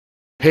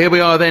Here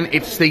we are then,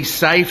 it's the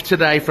safe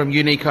today from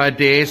Unique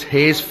Ideas.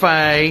 Here's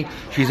Faye,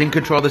 she's in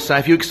control of the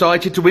safe. You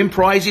excited to win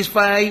prizes,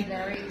 Faye?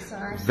 Very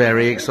excited.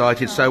 Very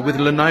excited. So with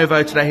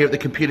Lenovo today here at the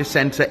Computer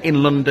Centre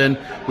in London,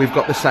 we've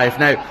got the safe.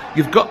 Now,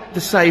 you've got the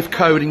safe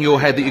code in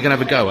your head that you're going to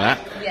have a go at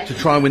to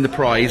try and win the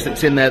prize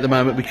that's in there at the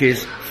moment, which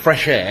is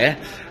fresh air.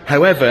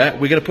 However,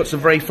 we're going to put some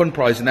very fun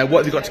prizes in there.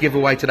 What have you got to give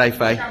away today,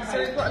 Faye? So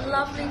we've got a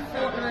lovely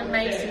Fortnum &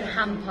 Mason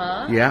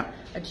hamper. Yeah.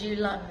 A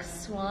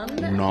Dulux one.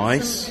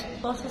 Nice.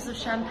 Some bottles of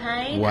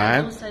champagne. Wow.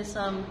 And also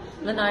some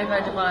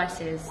Lenovo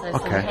devices. So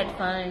some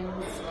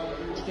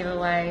headphones to give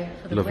away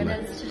for the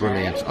winners today.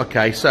 Brilliant.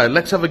 Okay, so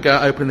let's have a go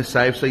opening the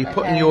safe. So you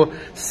put in your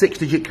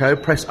 6-digit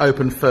code, press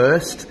open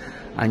first,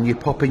 and you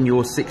pop in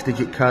your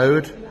 6-digit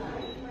code.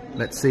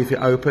 Let's see if it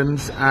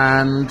opens,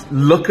 and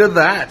look at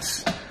that.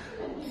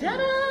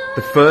 Ta-da!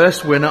 The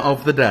first winner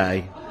of the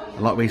day.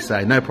 Like we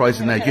say, no prize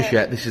in there just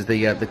yet. This is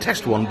the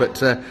test one,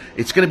 but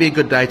it's going to be a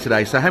good day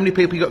today. So how many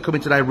people you got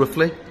coming today,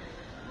 roughly?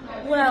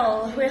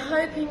 Well, we're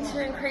hoping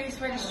to increase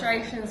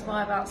registrations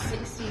by about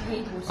 60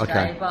 people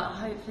today, but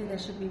hopefully there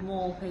should be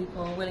more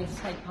people willing to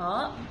take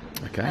part.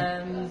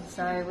 Okay.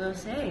 So we'll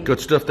see.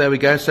 Good stuff, there we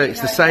go. So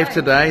it's the safe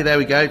today, there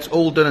we go. It's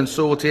all done and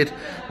sorted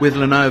with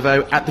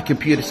Lenovo at the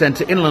Computer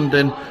Centre in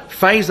London.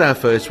 Faye's our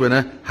first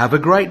winner. Have a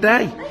great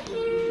day.